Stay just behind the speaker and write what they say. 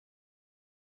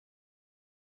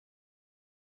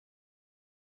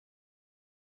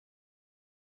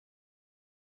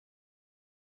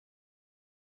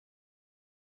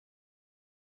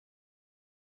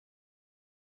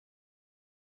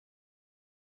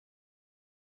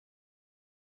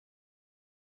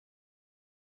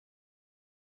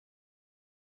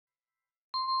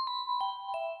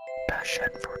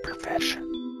Passion for profession.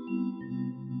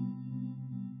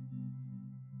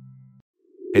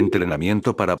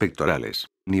 Entrenamiento para pectorales.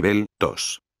 Nivel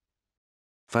 2.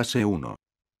 Fase 1.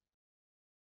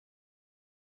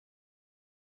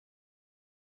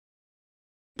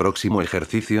 Próximo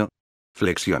ejercicio.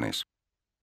 Flexiones.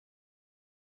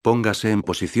 Póngase en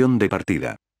posición de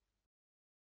partida.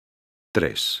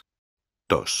 3,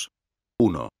 2,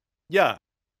 1. Ya.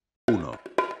 1,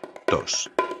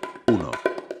 2, 1,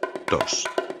 2,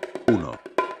 1,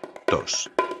 2,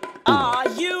 1. Are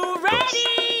you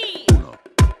ready? 1,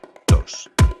 2,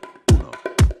 1,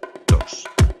 2,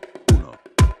 1,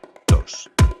 2,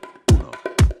 1,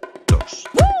 2.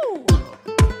 Woo!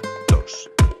 2,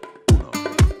 1,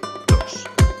 2,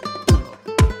 1,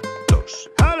 2.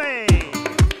 ¡Ole!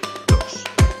 2,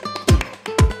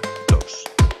 2,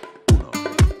 1,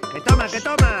 ¡Que toma, que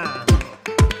toma!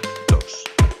 2,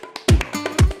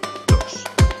 2.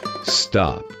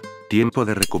 Stop. Tiempo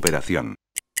de recuperación.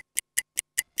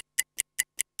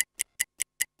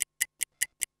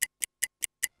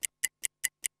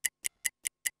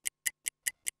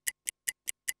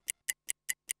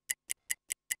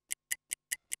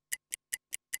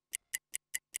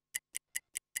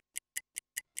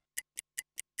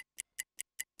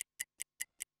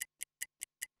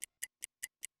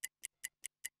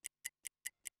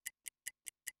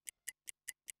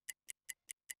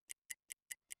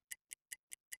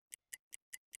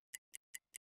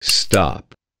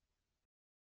 Stop.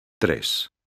 3,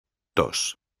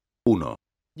 2, 1,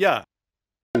 Ya.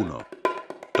 1,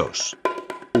 2,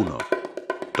 1,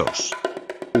 2,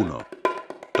 1,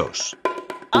 2,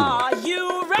 1, Are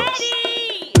you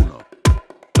ready? 1,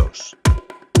 2,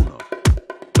 1,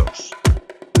 2,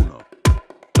 1,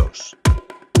 2,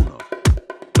 1,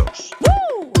 2,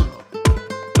 Woo!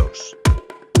 2,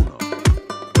 1,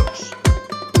 2,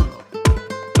 1,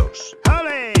 2,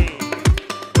 ¡Ole!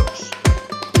 2,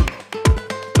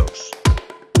 2,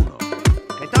 1,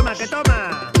 ¡Que toma, que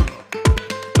toma!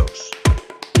 2,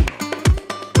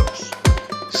 2.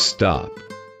 Stop.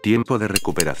 Tiempo de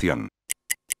recuperación.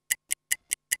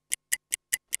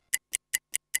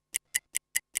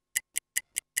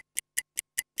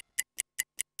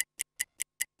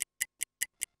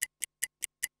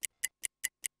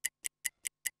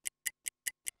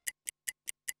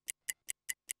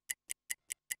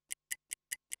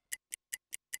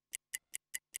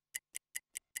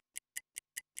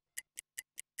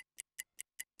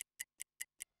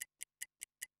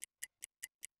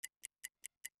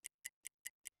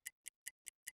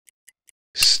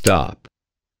 Stop.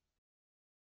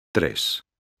 3,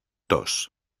 2,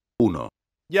 1,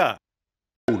 Ya.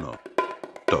 1,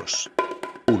 2,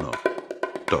 1,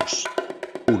 2,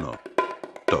 1,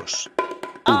 2, 1,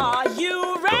 Are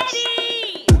you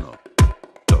ready? 1,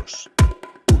 2,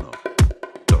 1,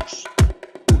 2,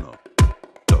 1,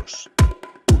 2,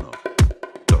 1,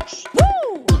 2,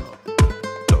 Woo!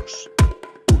 2,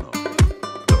 1,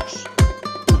 2,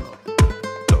 1,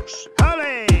 2,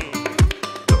 ¡Ole!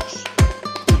 2,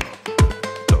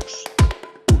 2,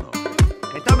 1,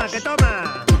 ¡Que toma, que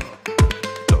toma!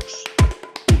 2,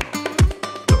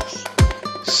 2.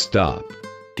 Stop.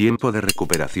 Tiempo de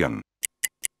recuperación.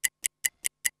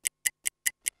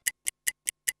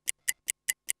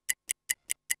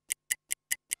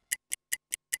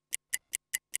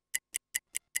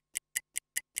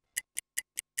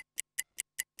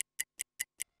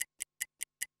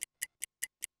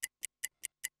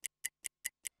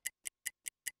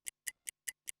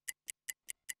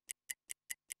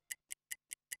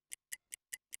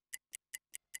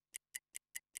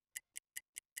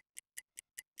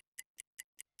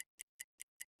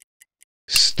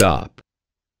 Stop.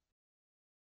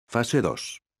 Fase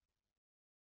 2.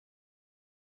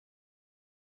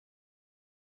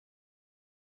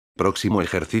 Próximo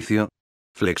ejercicio.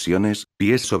 Flexiones,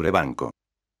 pies sobre banco.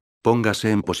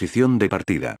 Póngase en posición de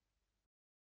partida.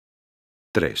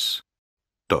 3,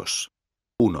 2,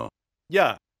 1,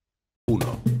 Ya. 1,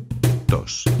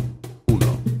 2,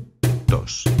 1,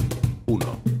 2,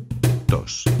 1,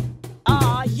 2,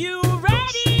 Are you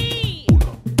ready? 1,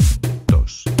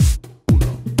 2,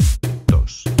 1,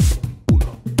 2,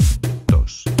 1,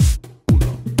 2, 1,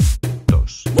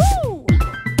 2, Woo!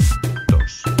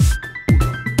 2,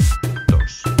 1,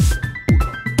 2,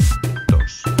 1,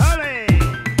 2, ¡Ole!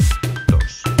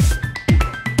 2,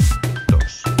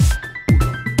 2,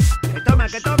 ¡Que toma,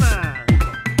 que toma!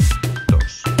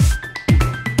 2,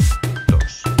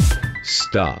 2.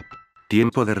 Stop.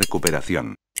 Tiempo de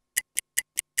recuperación.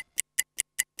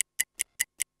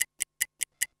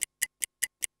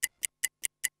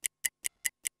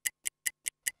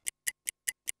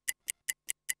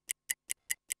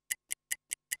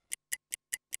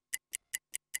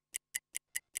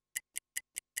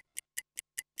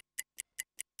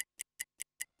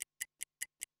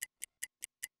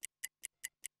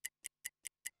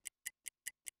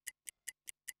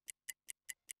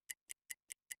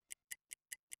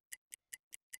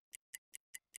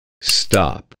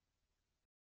 Stop.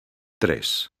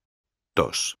 3,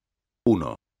 2,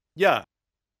 1. Ya.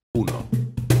 1,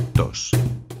 2,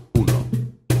 1,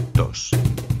 2,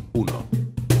 1,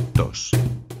 2,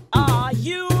 Are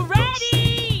you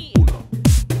ready? 1,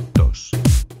 2,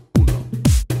 1,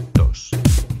 2,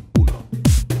 1,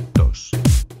 2,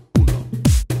 1,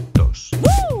 2,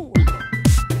 Woo!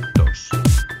 2,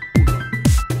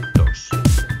 2,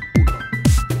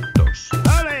 2,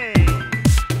 ¡Ale!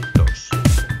 2,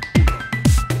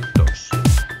 2,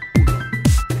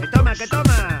 ¡Que toma, que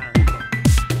toma!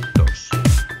 2,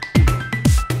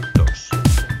 2.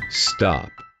 Stop.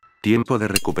 Tiempo de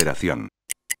recuperación.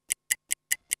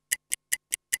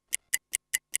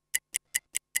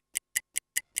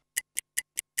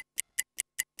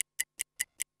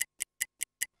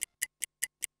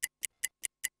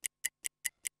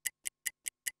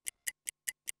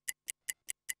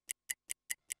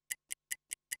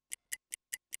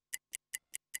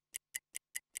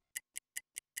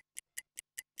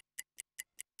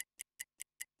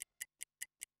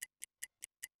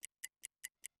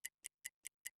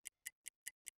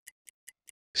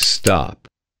 Stop.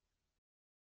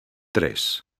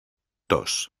 3,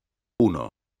 2, 1,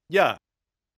 Ya.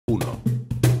 1,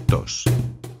 2,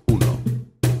 1,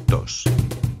 2,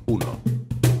 1,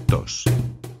 2,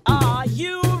 Are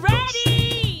you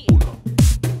ready? 1,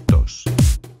 2,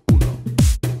 1,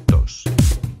 2,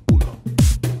 1,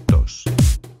 2,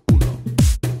 1,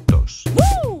 2,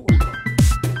 Woo!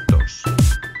 2,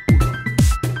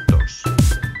 2,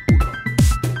 1,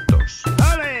 2,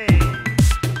 ¡Ale!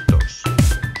 2,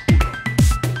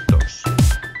 2,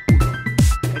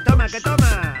 ¡Que toma, que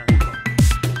toma!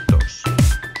 2,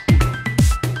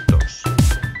 2.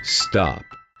 Stop.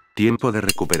 Tiempo de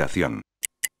recuperación.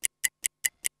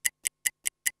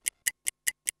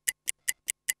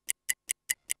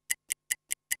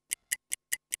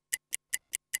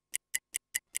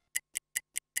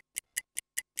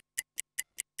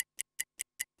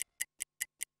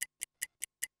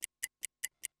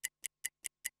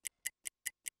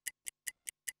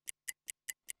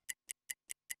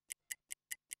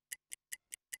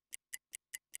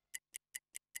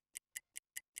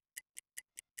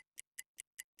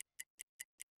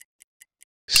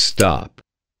 Stop.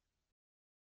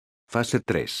 Fase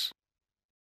 3.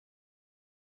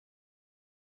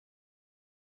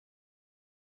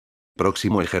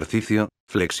 Próximo ejercicio,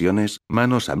 flexiones,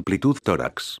 manos, amplitud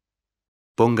tórax.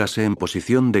 Póngase en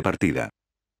posición de partida.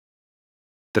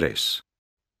 3,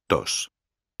 2,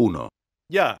 1,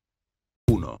 Ya.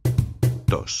 1,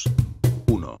 2,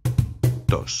 1,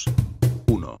 2,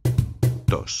 1,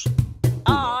 2,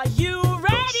 Are you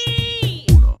ready?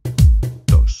 1,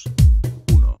 2,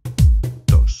 1,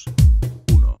 2,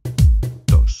 1,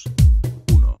 2,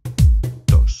 1,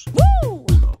 2, Woo!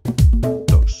 1,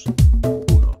 2,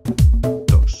 1,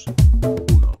 2,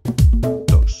 1,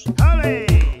 2, ¡Ale!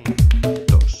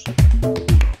 2,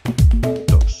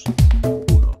 2,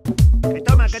 1, ¡Que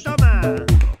toma, que toma!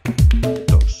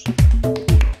 2,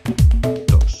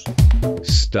 2.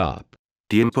 Stop.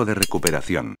 Tiempo de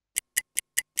recuperación.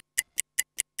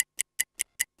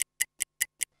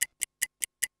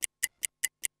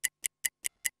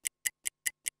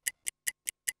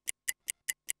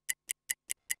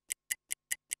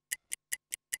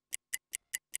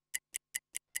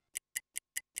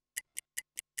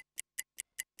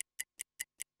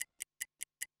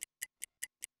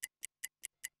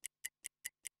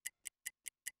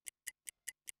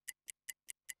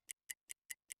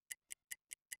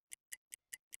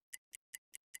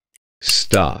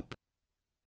 Stop.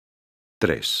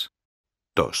 3,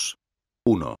 2,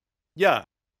 1, Ya.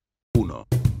 1,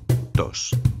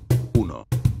 2, 1,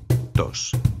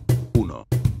 2, 1,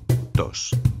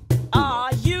 2,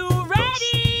 Are you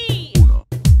ready? 1,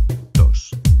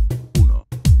 2, 1,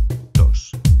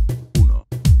 2, 1,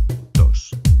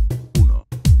 2, 1,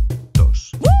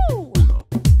 2, Woo! 1,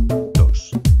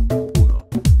 2, 1,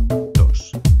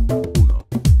 2, 1,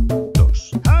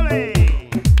 2, ¡Ale!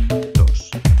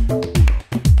 2,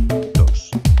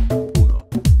 2, 1,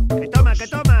 ¡Que toma, que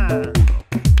toma!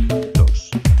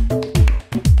 2,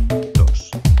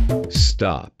 2.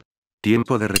 Stop.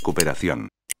 Tiempo de recuperación.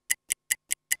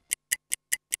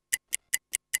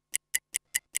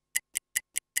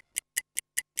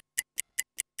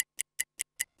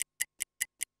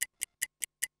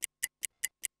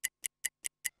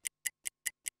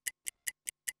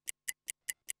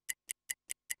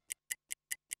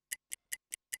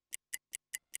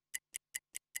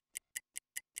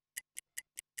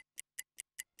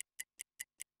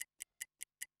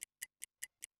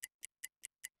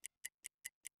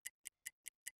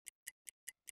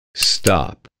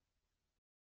 Stop.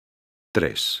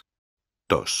 3,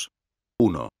 2,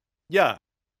 1, Ya.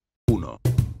 1,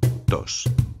 2,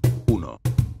 1,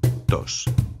 2,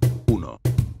 1,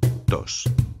 2,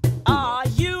 Are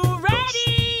you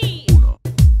ready? 1,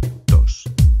 2,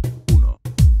 1,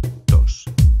 2,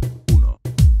 1,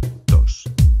 2,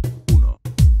 1,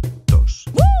 2,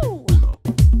 Woo! 1,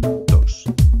 2,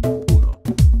 1,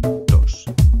 2,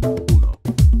 1,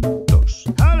 2,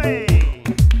 ¡Ale!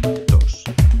 2,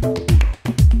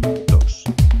 2,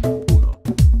 1,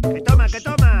 ¡Que toma, que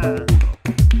toma!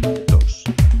 2,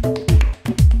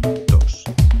 2.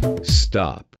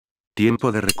 Stop.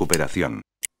 Tiempo de recuperación.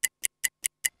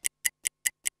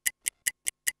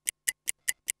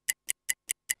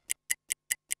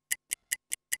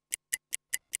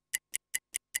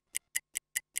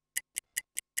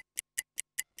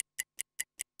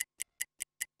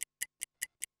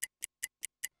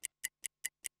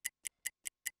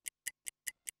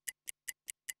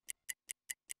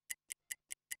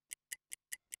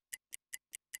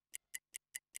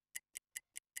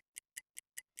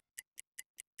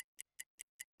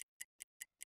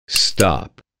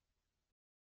 Stop.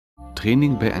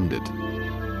 Training beendet.